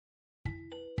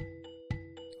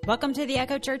Welcome to the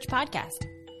Echo Church podcast.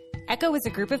 Echo is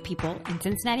a group of people in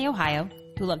Cincinnati, Ohio,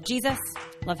 who love Jesus,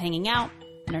 love hanging out,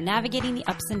 and are navigating the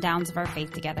ups and downs of our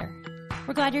faith together.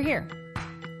 We're glad you're here.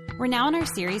 We're now in our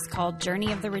series called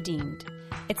Journey of the Redeemed.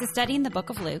 It's a study in the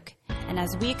book of Luke, and as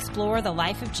we explore the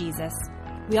life of Jesus,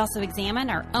 we also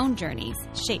examine our own journeys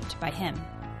shaped by him.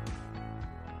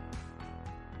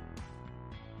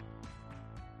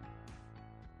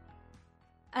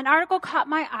 An article caught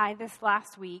my eye this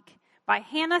last week by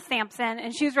Hannah Sampson,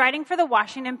 and she was writing for the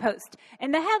Washington Post.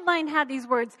 And the headline had these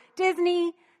words,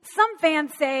 Disney, some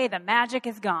fans say the magic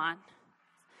is gone.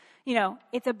 You know,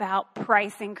 it's about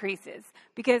price increases.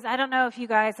 Because I don't know if you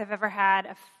guys have ever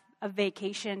had a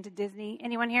vacation to Disney.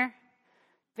 Anyone here?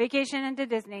 Vacation into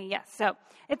Disney, yes. So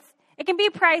it can be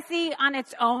pricey on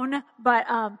its own, but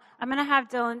I'm going to have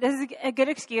Dylan, this is a good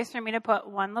excuse for me to put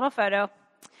one little photo,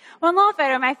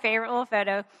 my favorite little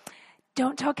photo.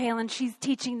 Don't tell Kaylin, she's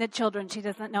teaching the children. She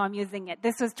doesn't know I'm using it.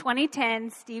 This was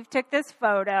 2010. Steve took this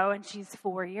photo, and she's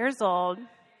 4 years old.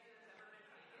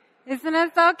 Isn't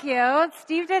it so cute?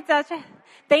 Steve did such a...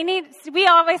 We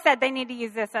always said they need to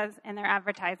use this as in their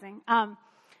advertising.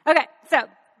 Okay, so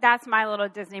that's my little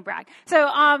Disney brag. So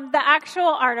the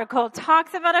actual article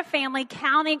talks about a family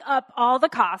counting up all the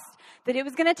costs that it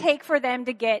was going to take for them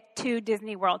to get to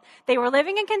Disney World. They were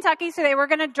living in Kentucky, so they were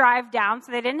going to drive down,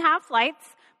 so they didn't have flights.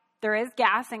 There is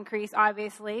gas increase,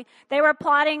 obviously. They were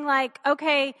plotting like,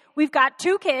 okay, we've got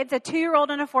two kids, a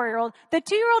 2-year-old and a 4-year-old. The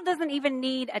 2-year-old doesn't even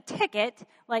need a ticket,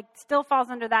 like still falls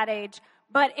under that age.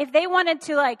 But if they wanted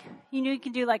to, like, you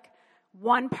can do like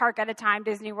one park at a time.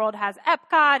 Disney World has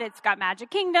Epcot, it's got Magic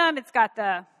Kingdom, it's got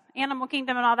the Animal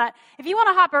Kingdom and all that. If you want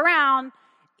to hop around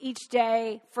each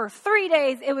day for 3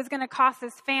 days, it was going to cost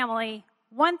this family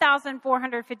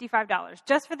 $1,455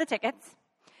 just for the tickets.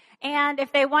 And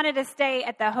if they wanted to stay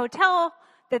at the hotel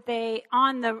that they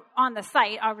on the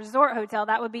site, a resort hotel,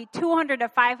 that would be $200 to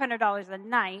 $500 a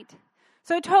night.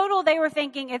 So total, they were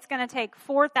thinking it's going to take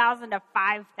 $4,000 to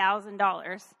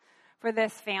 $5,000 for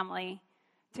this family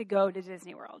to go to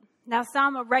Disney World. Now,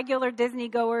 some regular Disney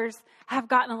goers have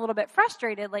gotten a little bit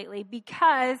frustrated lately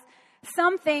because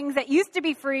some things that used to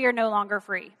be free are no longer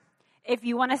free. If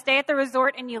you want to stay at the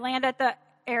resort and you land at the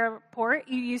airport,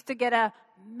 you used to get a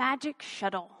magic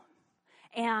shuttle.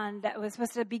 And that was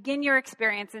supposed to begin your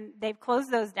experience, and they've closed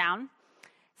those down.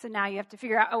 So now you have to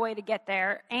figure out a way to get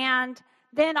there. And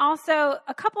then also,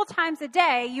 a couple times a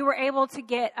day, you were able to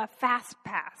get a fast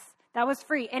pass. That was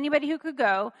free. Anybody who could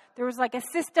go, there was like a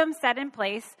system set in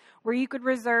place where you could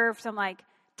reserve some like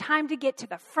time to get to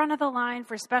the front of the line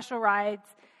for special rides.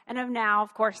 And now,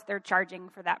 of course, they're charging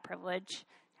for that privilege.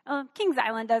 Kings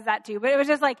Island does that too. But it was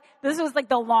just like, this was like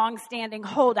the long-standing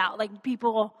holdout. Like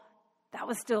people... That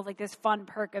was still like this fun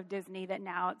perk of Disney that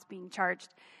now it's being charged.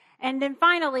 And then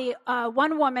finally,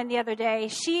 one woman the other day,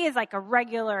 she is like a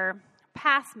regular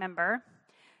pass member.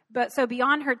 But so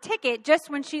beyond her ticket, just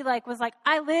when she was like,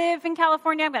 I live in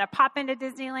California, I'm going to pop into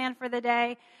Disneyland for the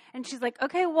day. And she's like,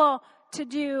 okay, well, to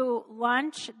do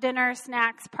lunch, dinner,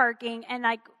 snacks, parking, and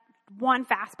like one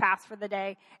fast pass for the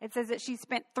day, it says that she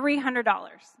spent $300.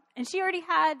 And she already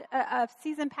had a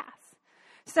season pass.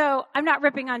 So I'm not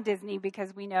ripping on Disney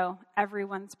because we know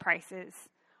everyone's prices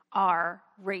are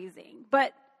raising.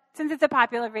 But since it's a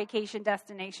popular vacation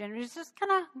destination, we just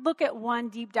kind of look at one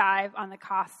deep dive on the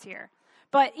costs here.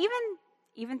 But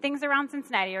even things around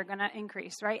Cincinnati are going to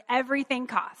increase, right? Everything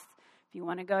costs. If you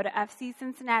want to go to FC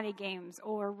Cincinnati games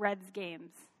or Reds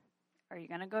games, are you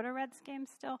going to go to Reds games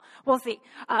still? We'll see.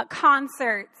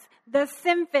 Concerts, the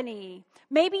symphony.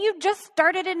 Maybe you just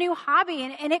started a new hobby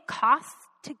and it costs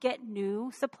to get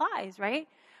new supplies, right?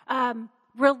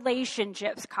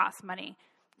 Relationships cost money.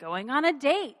 Going on a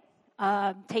date,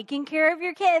 taking care of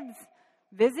your kids,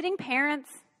 visiting parents,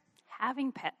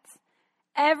 having pets.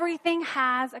 Everything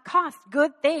has a cost.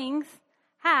 Good things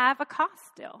have a cost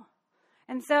still.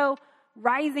 And so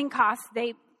rising costs,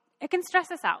 it can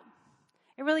stress us out.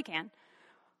 It really can.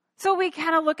 So we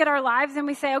kind of look at our lives and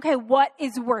we say, okay, what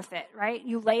is worth it, right?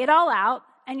 You lay it all out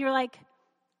and you're like,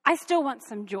 I still want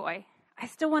some joy. I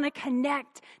still want to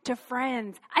connect to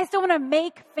friends. I still want to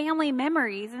make family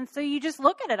memories. And so you just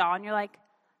look at it all and you're like,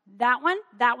 that one.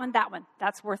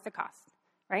 That's worth the cost,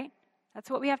 right? That's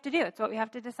what we have to do. It's what we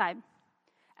have to decide.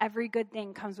 Every good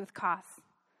thing comes with costs.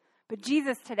 But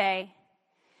Jesus today,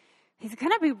 he's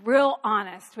going to be real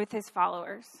honest with his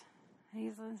followers.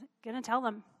 He's going to tell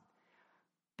them,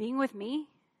 being with me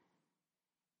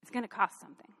is going to cost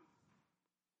something.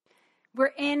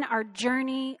 We're in our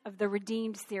Journey of the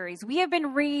Redeemed series. We have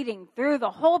been reading through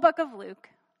the whole book of Luke.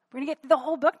 We're going to get through the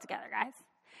whole book together, guys.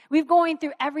 We've going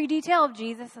through every detail of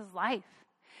Jesus' life.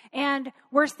 And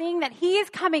we're seeing that he is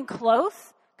coming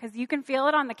close, because you can feel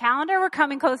it on the calendar. We're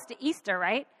coming close to Easter,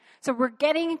 right? So we're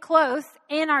getting close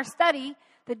in our study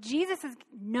that Jesus is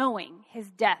knowing his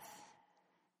death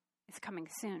is coming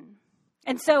soon.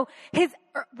 And so his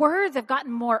words have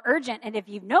gotten more urgent. And if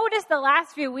you've noticed the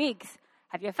last few weeks,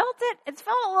 have you felt it? It's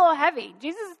felt a little heavy.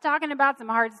 Jesus is talking about some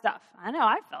hard stuff. I know,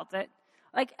 I felt it.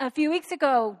 Like a few weeks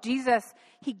ago, Jesus,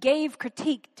 he gave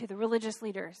critique to the religious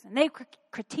leaders, and they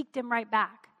critiqued him right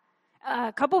back.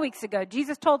 A couple weeks ago,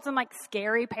 Jesus told some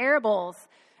scary parables.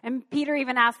 And Peter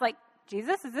even asked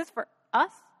Jesus, is this for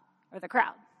us or the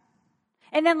crowd?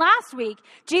 And then last week,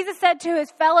 Jesus said to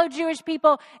his fellow Jewish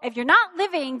people, if you're not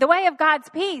living the way of God's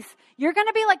peace, you're going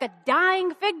to be like a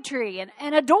dying fig tree,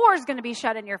 and a door is going to be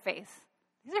shut in your face.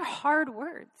 These are hard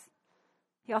words.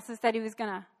 He also said he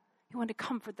wanted to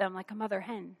comfort them like a mother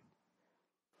hen.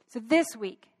 So this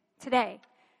week, today,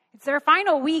 it's their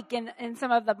final week in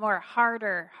some of the more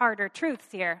harder truths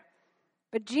here.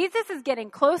 But Jesus is getting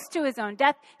close to his own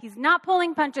death. He's not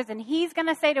pulling punches, and he's going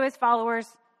to say to his followers,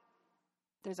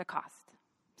 there's a cost.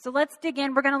 So let's dig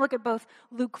in. We're going to look at both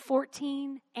Luke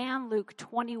 14 and Luke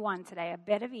 21 today, a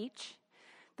bit of each.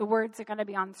 The words are going to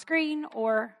be on the screen,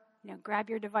 or grab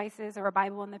your devices or a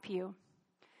Bible in the pew.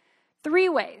 Three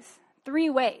ways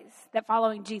that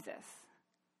following Jesus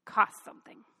costs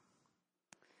something.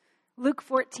 Luke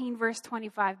 14, verse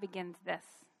 25 begins this.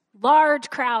 Large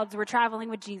crowds were traveling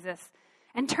with Jesus,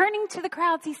 and turning to the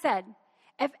crowds, he said,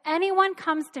 if anyone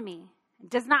comes to me and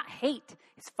does not hate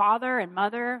his father and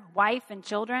mother, wife and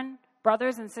children,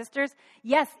 brothers and sisters,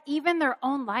 yes, even their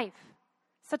own life,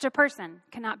 such a person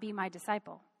cannot be my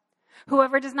disciple.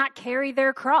 Whoever does not carry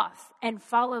their cross and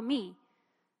follow me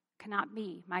cannot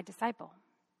be my disciple.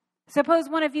 Suppose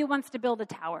one of you wants to build a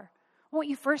tower. Won't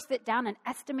you first sit down and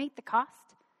estimate the cost?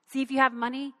 See if you have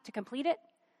money to complete it?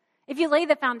 If you lay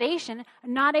the foundation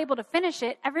and not able to finish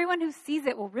it, everyone who sees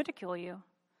it will ridicule you,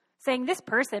 saying this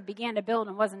person began to build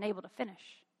and wasn't able to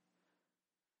finish.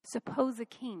 Suppose a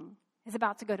king is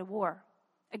about to go to war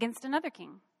against another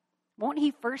king. Won't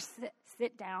he first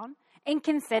sit down and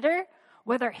consider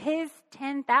whether his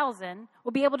 10,000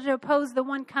 will be able to oppose the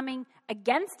one coming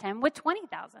against him with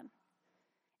 20,000?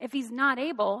 If he's not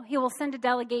able, he will send a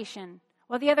delegation,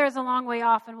 while the other is a long way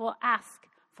off, and will ask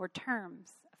for terms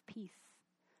of peace.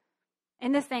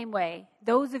 In the same way,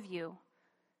 those of you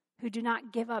who do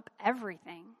not give up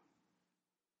everything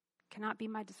cannot be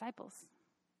my disciples.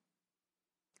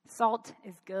 Salt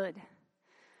is good,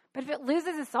 but if it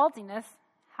loses its saltiness,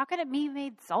 how can it be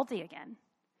made salty again?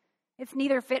 It's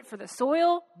neither fit for the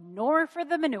soil nor for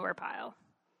the manure pile.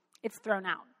 It's thrown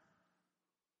out.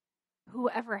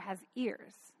 Whoever has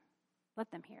ears,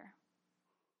 let them hear.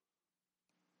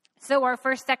 So our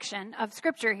first section of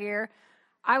scripture here,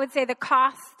 I would say the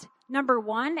cost, number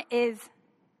one, is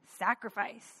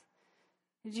sacrifice.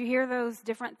 Did you hear those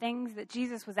different things that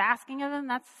Jesus was asking of them?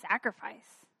 That's sacrifice.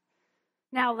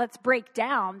 Now let's break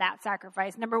down that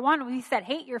sacrifice. Number one, we said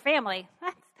hate your family.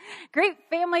 That's great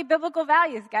family biblical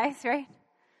values, guys, right?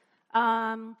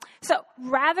 So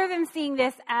rather than seeing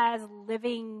this as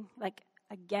living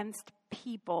against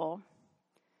people,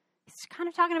 he's kind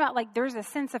of talking about there's a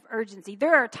sense of urgency.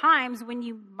 There are times when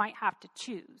you might have to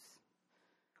choose.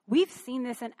 We've seen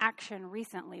this in action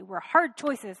recently where hard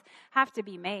choices have to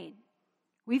be made.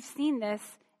 We've seen this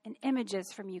in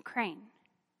images from Ukraine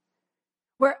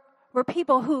where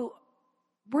people who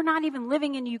were not even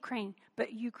living in Ukraine,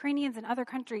 but Ukrainians in other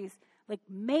countries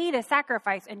made a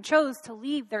sacrifice and chose to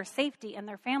leave their safety and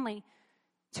their family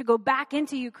to go back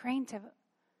into Ukraine to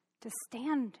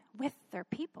stand with their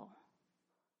people.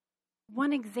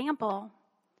 One example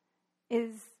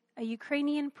is a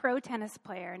Ukrainian pro tennis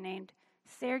player named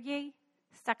Sergei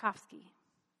Stakhovsky.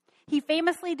 He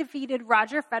famously defeated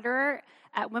Roger Federer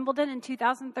at Wimbledon in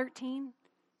 2013.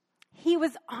 He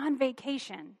was on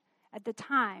vacation at the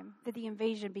time that the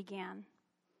invasion began.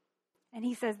 And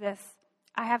he says this,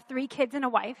 I have 3 kids and a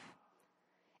wife.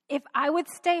 If I would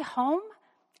stay home,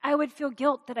 I would feel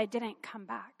guilt that I didn't come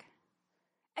back.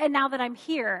 And now that I'm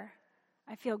here,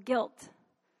 I feel guilt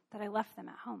that I left them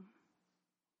at home.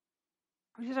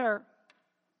 These are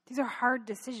hard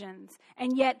decisions.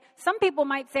 And yet some people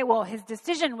might say, well, his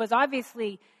decision was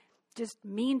obviously just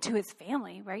mean to his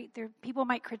family, right? People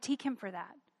might critique him for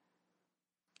that.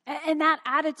 And that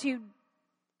attitude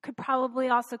could probably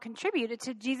also contribute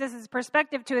to Jesus'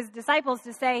 perspective to his disciples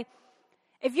to say,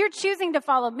 if you're choosing to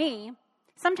follow me,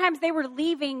 sometimes they were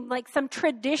leaving some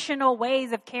traditional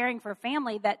ways of caring for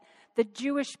family that the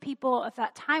Jewish people at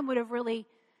that time would have really,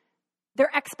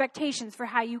 their expectations for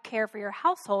how you care for your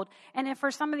household. And if for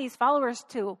some of these followers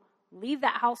to leave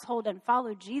that household and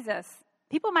follow Jesus,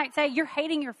 People might say, you're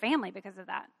hating your family because of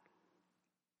that.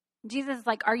 Jesus is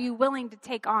like, are you willing to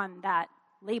take on that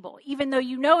label? Even though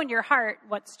you know in your heart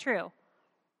what's true.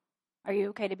 Are you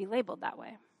okay to be labeled that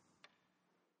way?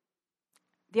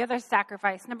 The other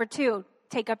sacrifice, number 2,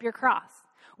 take up your cross.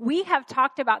 We have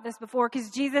talked about this before because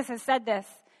Jesus has said this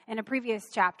in a previous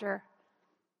chapter.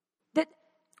 That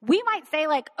we might say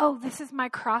like, oh, this is my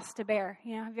cross to bear.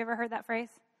 You know, have you ever heard that phrase?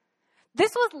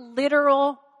 This was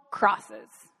literal crosses.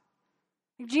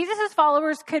 Jesus'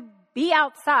 followers could be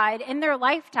outside in their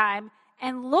lifetime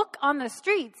and look on the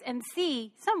streets and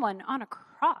see someone on a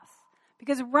cross.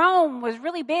 Because Rome was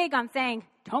really big on saying,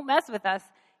 don't mess with us.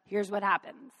 Here's what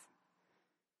happens.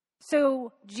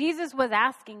 So Jesus was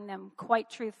asking them quite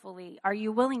truthfully, are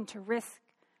you willing to risk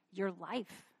your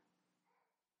life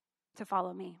to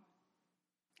follow me?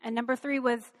 And number 3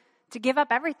 was to give up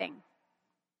everything.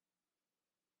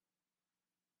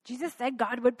 Jesus said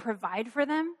God would provide for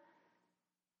them,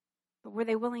 but were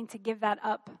they willing to give that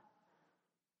up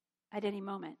at any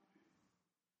moment?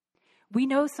 We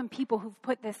know some people who've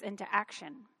put this into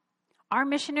action. Our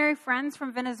missionary friends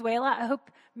from Venezuela, I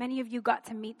hope many of you got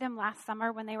to meet them last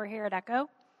summer when they were here at Echo.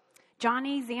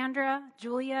 Johnny, Xandra,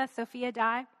 Julia, Sophia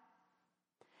Dye.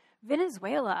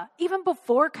 Venezuela, even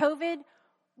before COVID,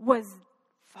 was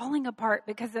falling apart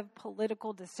because of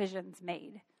political decisions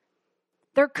made.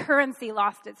 Their currency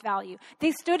lost its value.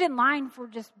 They stood in line for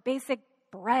just basic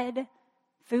bread,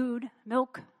 food,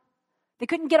 milk. They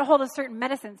couldn't get a hold of certain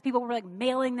medicines. People were like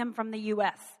mailing them from the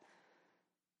U.S.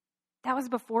 That was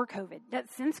before COVID.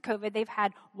 Since COVID, they've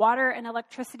had water and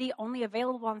electricity only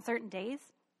available on certain days.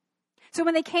 So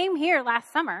when they came here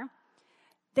last summer,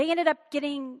 they ended up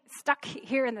getting stuck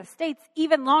here in the States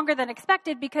even longer than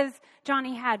expected because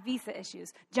Johnny had visa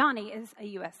issues. Johnny is a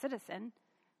U.S. citizen.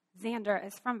 Xandra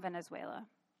is from Venezuela.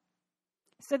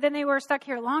 So then they were stuck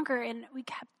here longer, and we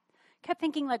kept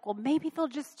thinking like, well, maybe they'll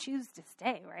just choose to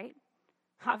stay, right?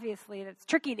 Obviously, it's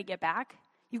tricky to get back.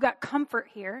 You've got comfort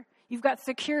here. You've got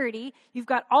security. You've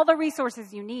got all the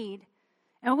resources you need.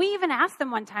 And we even asked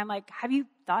them one time, like, have you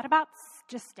thought about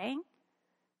just staying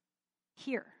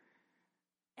here?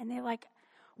 And they're like,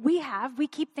 we have. We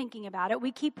keep thinking about it.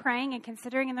 We keep praying and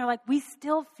considering. And they're like, we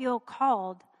still feel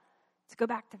called to go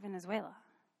back to Venezuela.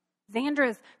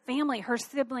 Xandra's family, her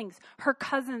siblings, her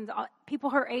cousins,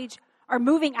 people her age are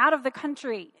moving out of the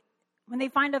country when they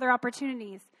find other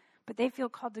opportunities. But they feel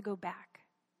called to go back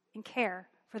and care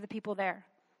for the people there.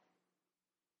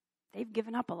 They've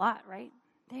given up a lot, right?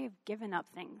 They've given up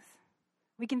things.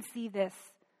 We can see this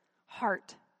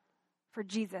heart for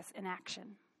Jesus in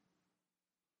action.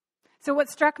 So what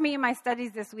struck me in my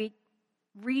studies this week,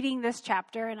 reading this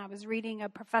chapter, and I was reading a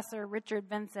professor, Richard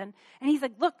Vinson, and he's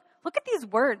like, look at these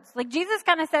words. Like Jesus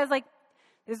kind of says, like,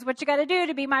 this is what you got to do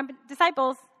to be my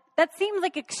disciples. That seems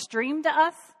like extreme to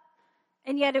us.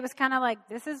 And yet it was kind of like,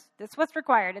 this is what's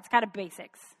required. It's kind of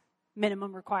basics,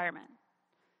 minimum requirement.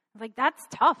 Like, that's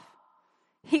tough.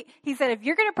 He said, if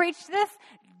you're going to preach this,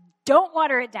 don't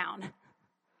water it down.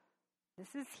 This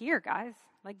is here, guys.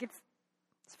 Like, it's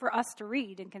for us to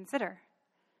read and consider.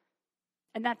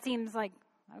 And that seems like,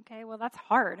 okay, well, that's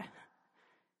hard.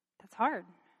 That's hard.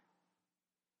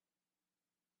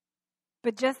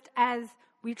 But just as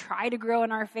we try to grow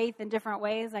in our faith in different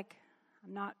ways, like,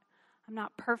 I'm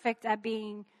not perfect at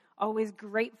being always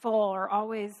grateful or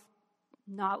always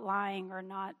not lying or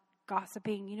not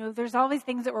gossiping. You know, there's always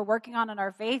things that we're working on in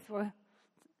our faith.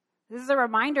 This is a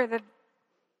reminder that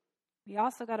we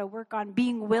also got to work on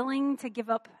being willing to give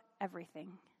up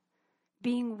everything.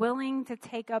 Being willing to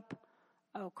take up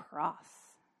a cross.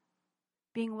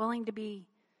 Being willing to be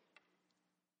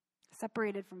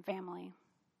separated from family.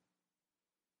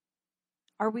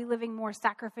 Are we living more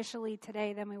sacrificially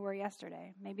today than we were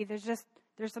yesterday? Maybe there's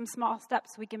some small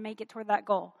steps we can make it toward that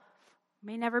goal.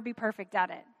 May never be perfect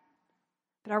at it.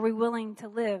 But are we willing to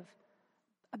live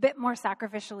a bit more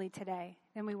sacrificially today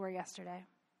than we were yesterday?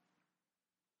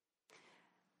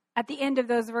 At the end of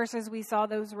those verses, we saw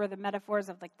those were the metaphors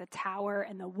of like the tower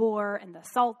and the war and the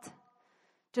salt.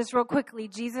 Just real quickly,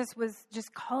 Jesus was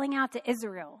just calling out to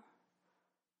Israel.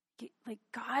 Like,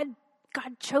 God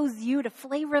chose you to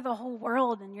flavor the whole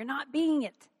world, and you're not being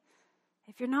it.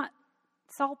 If you're not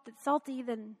salt that's salty,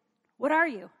 then what are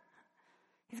you?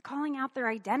 He's calling out their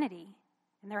identity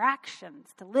and their actions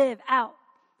to live out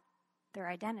their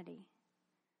identity.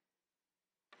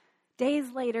 Days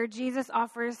later, Jesus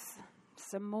offers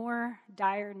some more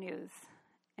dire news.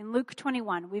 In Luke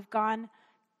 21, he's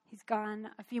gone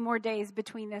a few more days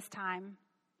between this time,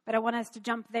 but I want us to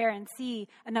jump there and see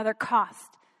another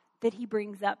cost that he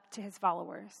brings up to his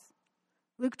followers.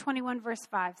 Luke 21 verse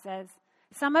 5 says,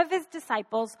 Some of his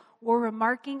disciples were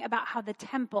remarking about how the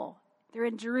temple, they're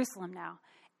in Jerusalem now,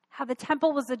 how the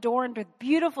temple was adorned with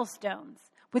beautiful stones,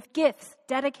 with gifts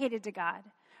dedicated to God.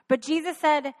 But Jesus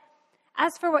said,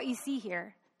 as for what you see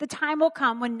here, the time will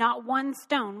come when not one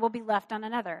stone will be left on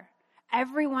another.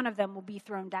 Every one of them will be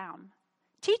thrown down.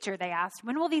 Teacher, they asked,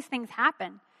 when will these things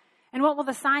happen? And what will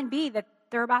the sign be that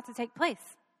they're about to take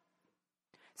place?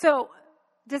 So,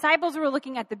 disciples were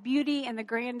looking at the beauty and the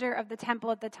grandeur of the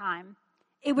temple at the time.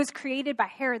 It was created by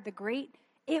Herod the Great.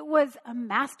 It was a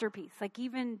masterpiece, like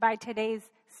even by today's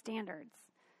standards.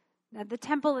 Now, the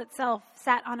temple itself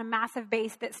sat on a massive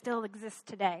base that still exists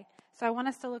today. So I want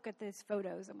us to look at these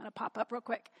photos. I'm going to pop up real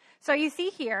quick. So you see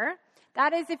here,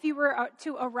 that is if you were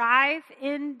to arrive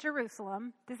in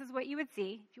Jerusalem, this is what you would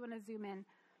see. If you want to zoom in.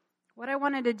 What I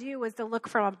wanted to do was to look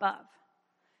from above.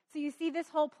 So you see this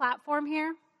whole platform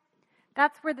here?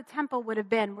 That's where the temple would have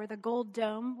been, where the gold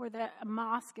dome, where the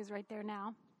mosque is right there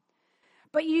now.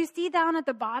 But you see down at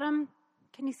the bottom,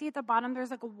 can you see at the bottom there's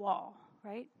like a wall,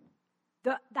 right?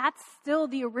 That's still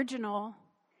the original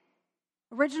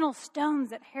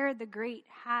stones that Herod the Great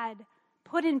had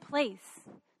put in place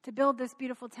to build this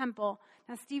beautiful temple.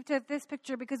 Now, Steve took this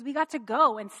picture because we got to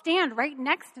go and stand right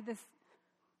next to this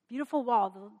beautiful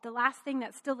wall, the last thing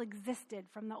that still existed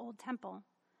from the old temple.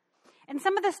 And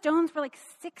some of the stones were like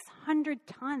 600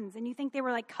 tons, and you think they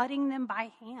were like cutting them by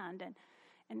hand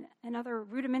and other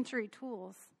rudimentary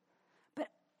tools. But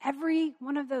every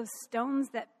one of those stones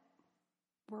that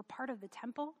were part of the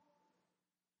temple,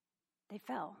 they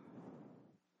fell.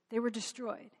 They were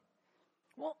destroyed.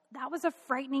 Well, that was a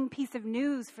frightening piece of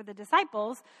news for the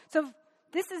disciples. So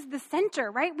this is the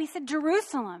center, right? We said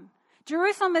Jerusalem.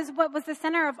 Jerusalem is what was the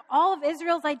center of all of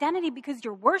Israel's identity because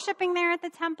you're worshiping there at the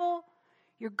temple.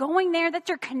 You're going there. That's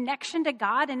your connection to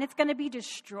God, and it's going to be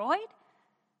destroyed?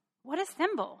 What a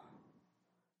symbol.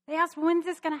 They asked, when's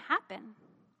this going to happen?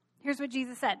 Here's what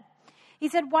Jesus said. He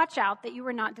said, watch out that you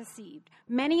are not deceived.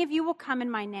 Many of you will come in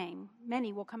my name.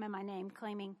 Many will come in my name,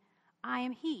 claiming, I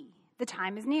am he. The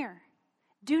time is near.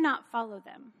 Do not follow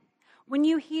them. When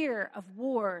you hear of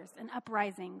wars and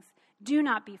uprisings, do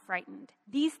not be frightened.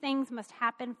 These things must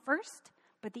happen first,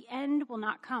 but the end will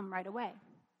not come right away.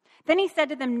 Then he said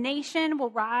to them, nation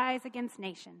will rise against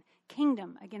nation,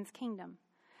 kingdom against kingdom.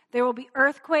 There will be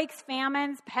earthquakes,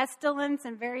 famines, pestilence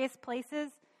in various places,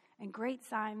 and great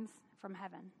signs from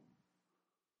heaven.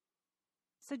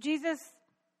 So Jesus,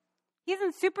 he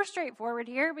isn't super straightforward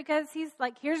here because he's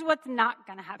like, here's what's not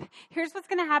going to happen. Here's what's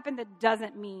going to happen that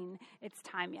doesn't mean it's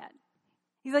time yet.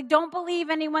 He's like, don't believe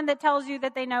anyone that tells you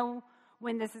that they know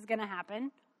when this is going to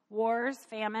happen. Wars,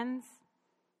 famines.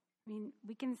 I mean,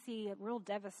 we can see a real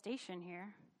devastation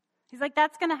here. He's like,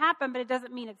 that's going to happen, but it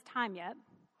doesn't mean it's time yet.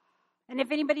 And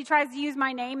if anybody tries to use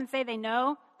my name and say they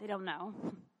know, they don't know.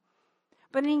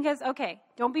 But then he goes, okay,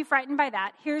 don't be frightened by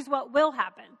that. Here's what will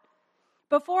happen.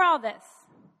 Before all this,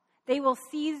 they will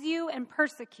seize you and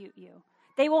persecute you.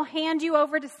 They will hand you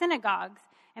over to synagogues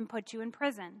and put you in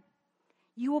prison.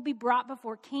 You will be brought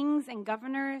before kings and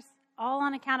governors, all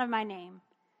on account of my name,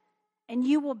 and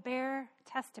you will bear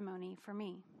testimony for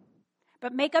me.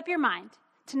 But make up your mind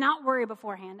to not worry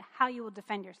beforehand how you will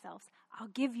defend yourselves. I'll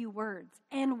give you words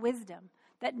and wisdom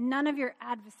that none of your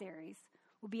adversaries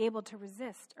will be able to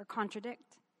resist or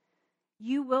contradict.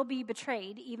 You will be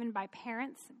betrayed even by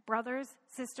parents, brothers,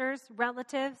 sisters,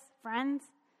 relatives, friends.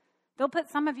 They'll put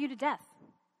some of you to death.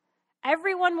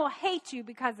 Everyone will hate you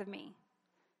because of me.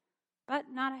 But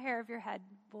not a hair of your head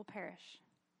will perish.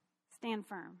 Stand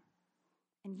firm,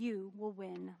 and you will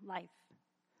win life.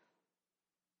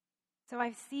 So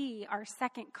I see our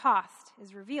second cost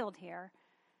is revealed here,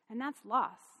 and that's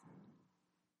loss.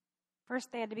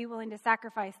 First, they had to be willing to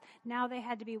sacrifice. Now they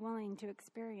had to be willing to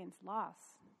experience loss.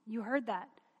 You heard that.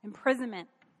 Imprisonment,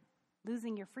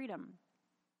 losing your freedom.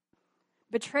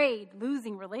 Betrayed,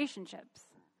 losing relationships.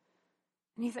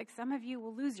 And he's like, some of you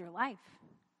will lose your life.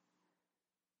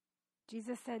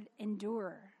 Jesus said,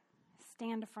 endure,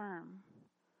 stand firm.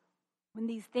 When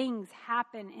these things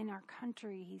happen in our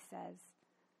country, he says,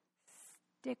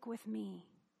 stick with me.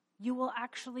 You will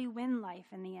actually win life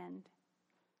in the end.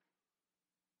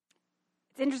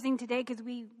 It's interesting today because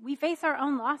we face our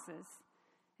own losses.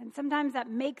 And sometimes that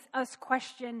makes us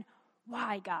question,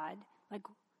 why, God? Like,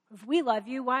 if we love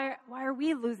you, why are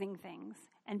we losing things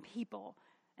and people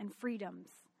and freedoms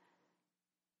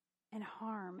and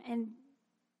harm? And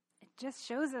it just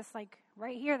shows us, like,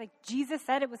 right here, like Jesus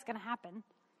said it was going to happen.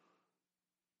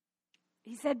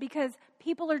 He said because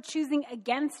people are choosing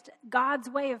against God's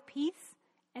way of peace,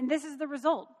 and this is the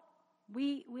result.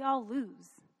 We all lose.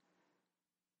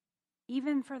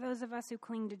 Even for those of us who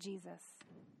cling to Jesus.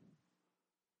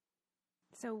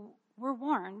 So we're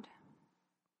warned.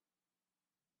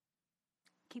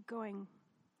 Keep going.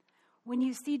 When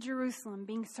you see Jerusalem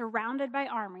being surrounded by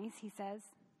armies, he says,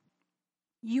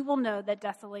 you will know that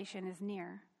desolation is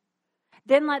near.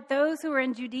 Then let those who are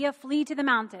in Judea flee to the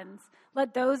mountains.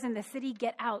 Let those in the city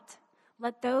get out.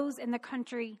 Let those in the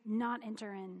country not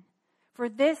enter in. For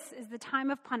this is the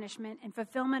time of punishment and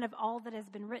fulfillment of all that has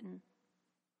been written.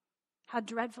 How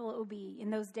dreadful it will be in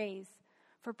those days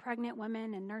for pregnant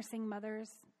women and nursing mothers.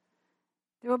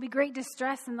 There will be great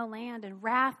distress in the land and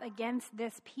wrath against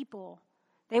this people.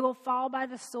 They will fall by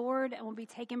the sword and will be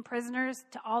taken prisoners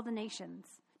to all the nations.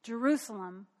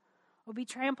 Jerusalem will be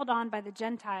trampled on by the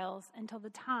Gentiles until the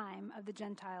time of the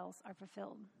Gentiles are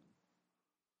fulfilled.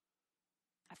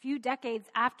 A few decades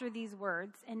after these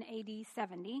words, in AD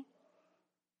 70,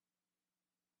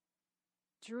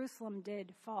 Jerusalem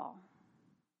did fall.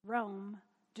 Rome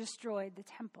destroyed the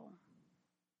temple.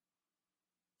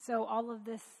 So all of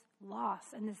this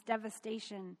loss and this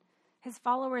devastation, his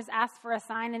followers asked for a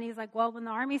sign, and he's like, well, when the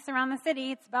armies surround the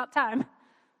city, it's about time.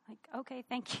 Like, okay,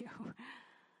 thank you.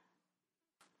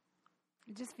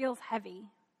 It just feels heavy,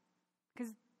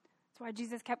 because that's why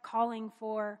Jesus kept calling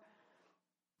for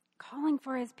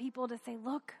his people to say,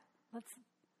 look, let's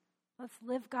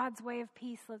live God's way of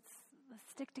peace. Let's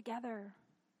stick together.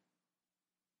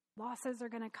 Losses are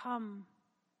going to come.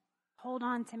 Hold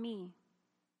on to me.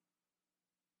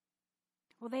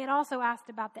 Well, they had also asked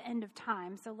about the end of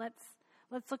time. So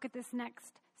let's look at this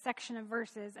next section of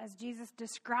verses as Jesus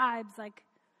describes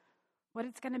what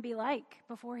it's going to be like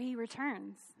before he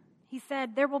returns. He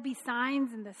said, there will be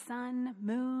signs in the sun,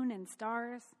 moon, and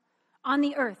stars. On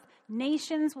the earth,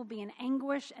 nations will be in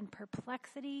anguish and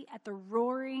perplexity at the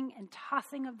roaring and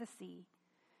tossing of the sea.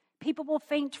 People will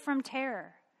faint from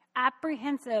terror,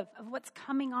 apprehensive of what's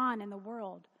coming on in the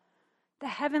world. The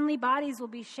heavenly bodies will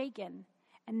be shaken.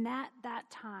 And at that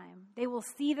time, they will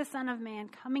see the Son of Man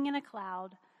coming in a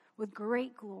cloud with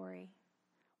great glory.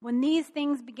 When these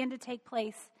things begin to take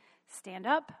place, stand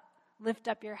up, lift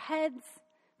up your heads,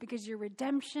 because your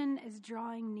redemption is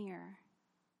drawing near.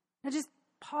 Now just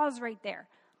pause right there.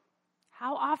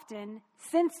 How often,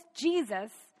 since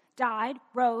Jesus died,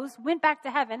 rose, went back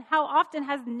to heaven, how often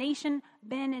has nation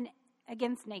been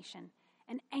against nation,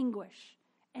 and anguish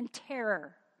and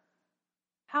terror?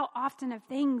 How often have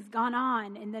things gone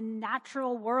on in the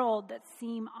natural world that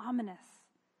seem ominous?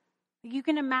 You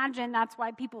can imagine that's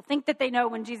why people think that they know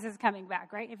when Jesus is coming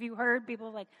back, right? If you heard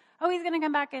people like, oh, he's going to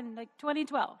come back in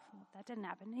 2012. Well, that didn't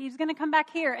happen. He's going to come back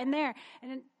here and there.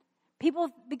 And people,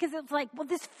 because it's like, well,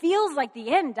 this feels like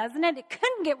the end, doesn't it? It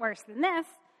couldn't get worse than this.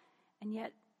 And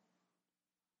yet,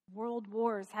 world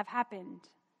wars have happened,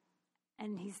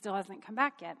 and he still hasn't come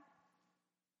back yet.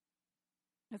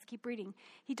 Let's keep reading.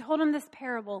 He told him this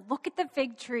parable. Look at the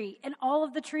fig tree and all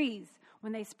of the trees.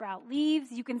 When they sprout leaves,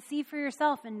 you can see for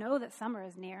yourself and know that summer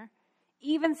is near.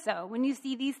 Even so, when you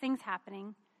see these things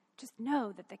happening, just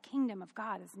know that the kingdom of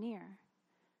God is near.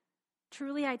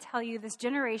 Truly, I tell you, this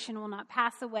generation will not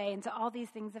pass away until all these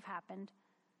things have happened.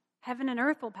 Heaven and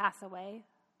earth will pass away,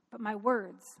 but my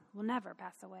words will never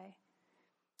pass away.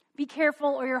 Be careful,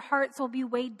 or your hearts will be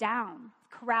weighed down,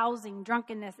 carousing,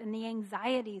 drunkenness, and the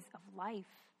anxieties of life.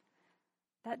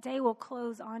 That day will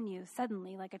close on you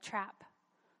suddenly like a trap,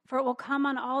 for it will come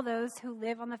on all those who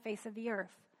live on the face of the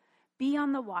earth. Be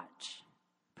on the watch.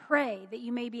 Pray that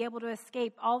you may be able to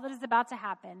escape all that is about to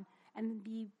happen and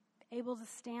be able to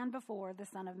stand before the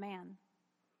Son of Man.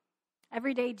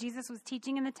 Every day Jesus was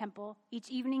teaching in the temple.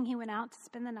 Each evening he went out to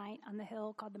spend the night on the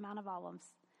hill called the Mount of Olives,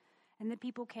 and the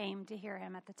people came to hear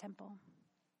him at the temple.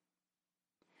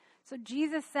 So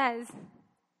Jesus says,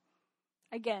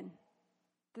 again,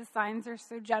 the signs are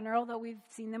so general that we've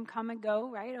seen them come and go,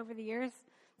 right, over the years.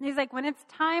 And he's like, when it's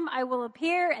time, I will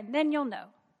appear, and then you'll know.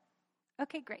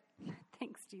 Okay, great.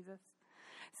 Thanks, Jesus.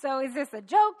 So is this a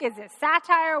joke? Is this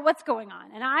satire? What's going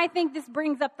on? And I think this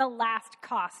brings up the last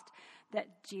cost that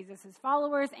Jesus'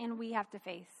 followers and we have to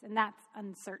face, and that's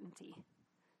uncertainty.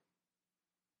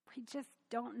 We just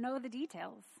don't know the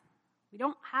details. We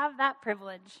don't have that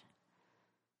privilege.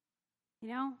 You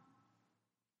know?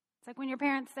 It's like when your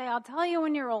parents say, I'll tell you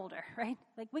when you're older, right?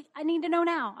 Like, I need to know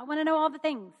now. I want to know all the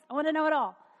things. I want to know it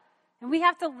all. And we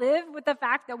have to live with the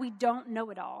fact that we don't know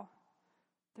it all.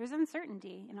 There's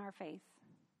uncertainty in our faith.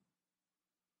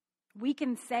 We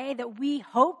can say that we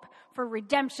hope for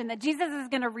redemption, that Jesus is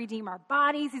going to redeem our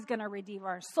bodies, he's going to redeem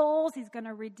our souls, he's going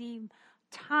to redeem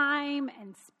time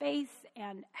and space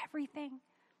and everything.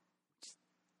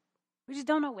 We just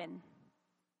don't know when.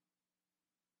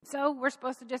 So we're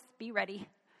supposed to just be ready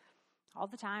all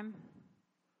the time.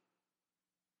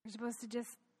 We're supposed to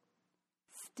just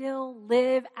still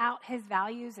live out his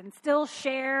values and still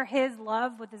share his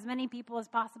love with as many people as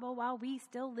possible while we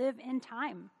still live in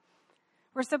time.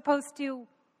 We're supposed to,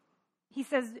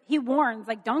 he warns,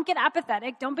 like, don't get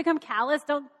apathetic, don't become callous,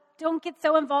 don't get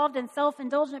so involved in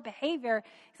self-indulgent behavior.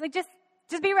 He's like, just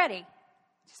be ready.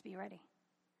 Just be ready.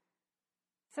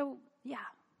 So, yeah,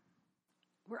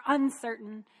 we're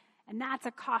uncertain, and that's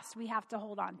a cost we have to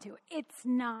hold on to. It's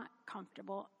not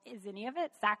comfortable. Is any of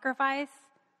it? Sacrifice,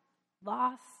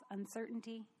 loss,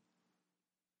 uncertainty.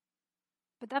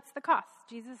 But that's the cost.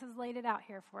 Jesus has laid it out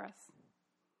here for us.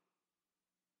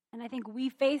 And I think we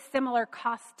face similar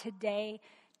costs today,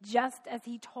 just as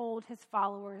he told his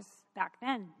followers back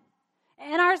then.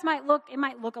 And ours might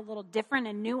look a little different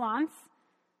in nuance.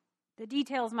 The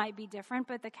details might be different,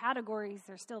 but the categories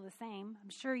are still the same. I'm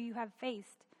sure you have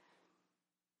faced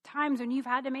times when you've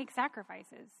had to make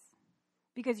sacrifices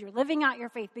because you're living out your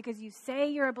faith, because you say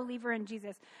you're a believer in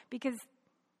Jesus, because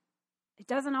it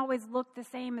doesn't always look the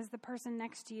same as the person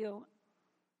next to you.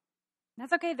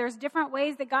 That's okay. There's different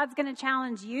ways that God's going to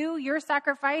challenge you, your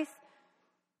sacrifice,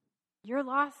 your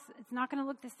loss. It's not going to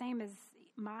look the same as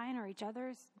mine or each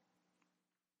other's.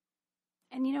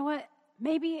 And you know what?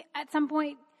 Maybe at some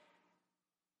point,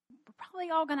 we're probably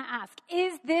all going to ask,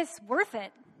 is this worth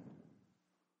it?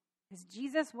 Is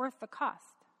Jesus worth the cost?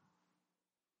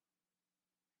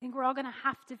 I think we're all going to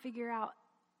have to figure out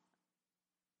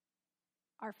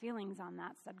our feelings on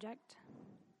that subject.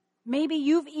 Maybe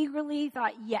you've eagerly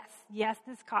thought, yes,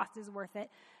 this cost is worth it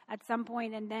at some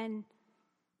point, and then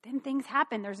things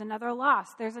happen. There's another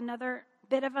loss. There's another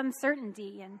bit of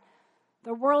uncertainty, and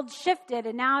the world shifted,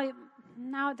 and now it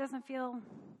doesn't feel,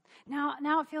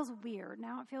 now it feels weird.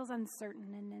 Now it feels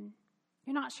uncertain, and then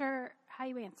you're not sure how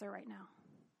you answer right now.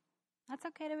 That's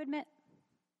okay to admit.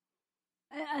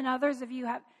 And others of you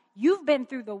you've been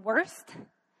through the worst,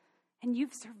 and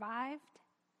you've survived.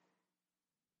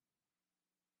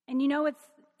 And you know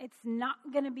it's not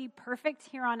going to be perfect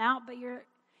here on out, but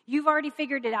you've already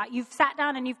figured it out. You've sat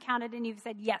down and you've counted and you've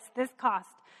said, yes, this cost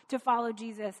to follow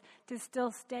Jesus, to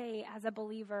still stay as a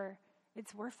believer,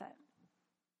 it's worth it.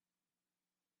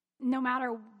 No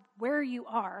matter where you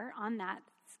are on that,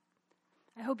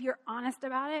 I hope you're honest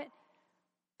about it,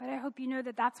 but I hope you know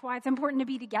that that's why it's important to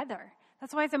be together.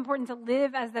 That's why it's important to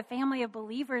live as the family of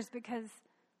believers, because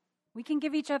we can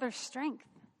give each other strength.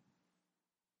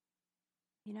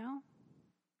 You know,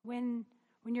 when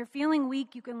you're feeling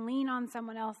weak, you can lean on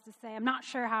someone else to say, I'm not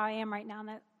sure how I am right now.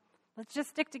 Let's just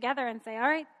stick together and say, all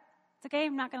right, it's okay.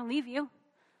 I'm not going to leave you.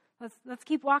 Let's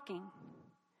keep walking.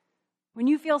 When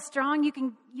you feel strong, you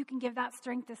can give that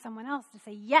strength to someone else to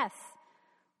say, yes,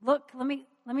 look, let me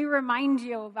remind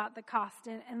you about the cost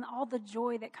and all the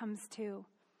joy that comes too.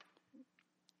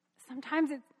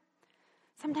 Sometimes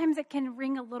it can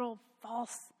ring a little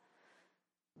false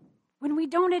when we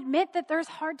don't admit that there's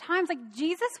hard times. Like,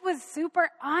 Jesus was super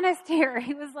honest here.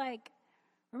 He was like,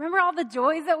 remember all the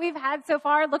joys that we've had so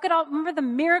far? Remember the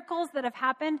miracles that have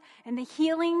happened and the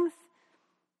healings?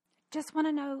 Just want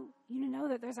you to know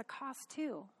that there's a cost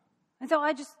too. And so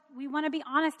we want to be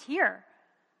honest here.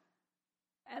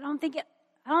 I don't think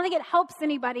it helps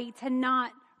anybody to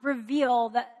not reveal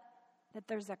that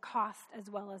there's a cost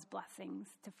as well as blessings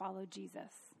to follow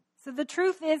Jesus. So the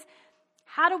truth is,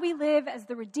 how do we live as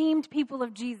the redeemed people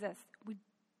of Jesus? We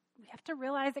have to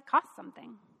realize it costs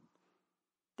something.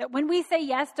 That when we say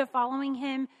yes to following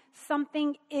him,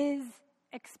 something is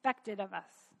expected of us.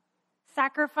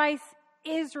 Sacrifice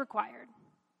is required.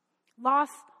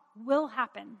 Loss will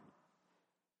happen.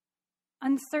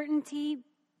 Uncertainty,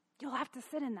 you'll have to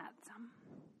sit in that some.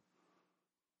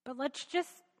 But let's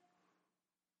just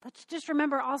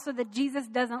remember also that Jesus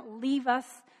doesn't leave us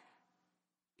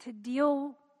to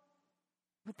deal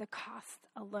with the cost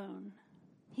alone.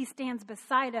 He stands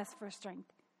beside us for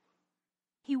strength.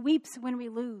 He weeps when we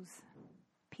lose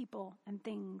people and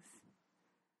things.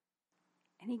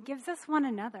 And he gives us one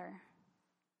another.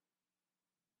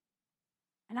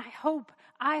 And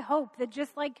I hope that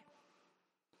just like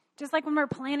when we're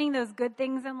planning those good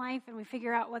things in life and we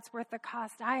figure out what's worth the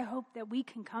cost, I hope that we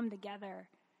can come together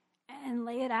and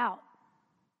lay it out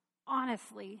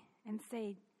honestly and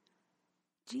say,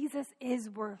 Jesus is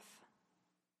worth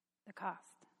the cost.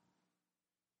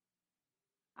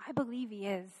 I believe he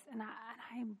is, and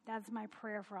that's my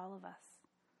prayer for all of us.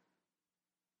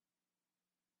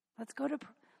 Let's go to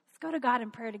God in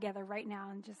prayer together right now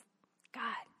and just, God,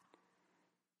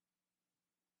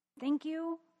 thank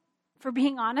you for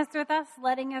being honest with us,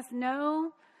 letting us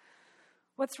know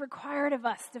what's required of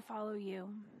us to follow you.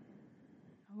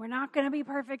 We're not going to be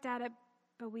perfect at it,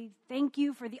 but we thank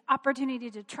you for the opportunity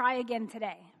to try again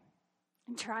today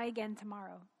and try again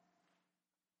tomorrow.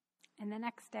 and the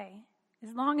next day.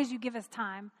 As long as you give us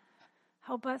time,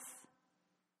 help us.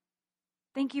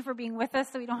 Thank you for being with us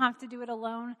so we don't have to do it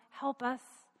alone. Help us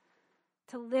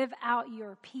to live out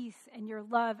your peace and your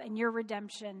love and your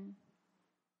redemption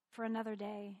for another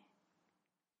day.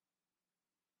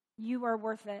 You are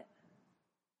worth it.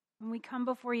 When we come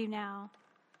before you now,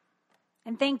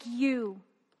 and thank you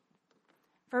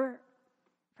for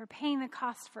paying the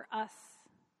cost for us,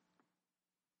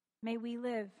 may we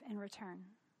live in return.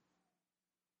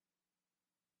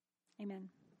 Amen.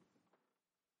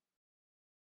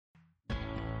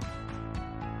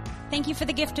 Thank you for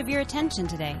the gift of your attention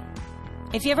today.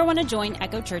 If you ever want to join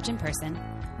Echo Church in person,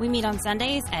 we meet on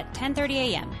Sundays at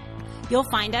 10:30 a.m. You'll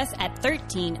find us at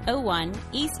 1301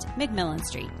 East McMillan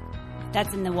Street.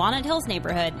 That's in the Walnut Hills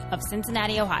neighborhood of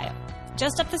Cincinnati, Ohio,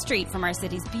 just up the street from our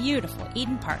city's beautiful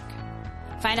Eden Park.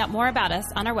 Find out more about us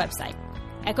on our website,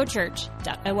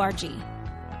 echochurch.org.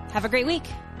 Have a great week.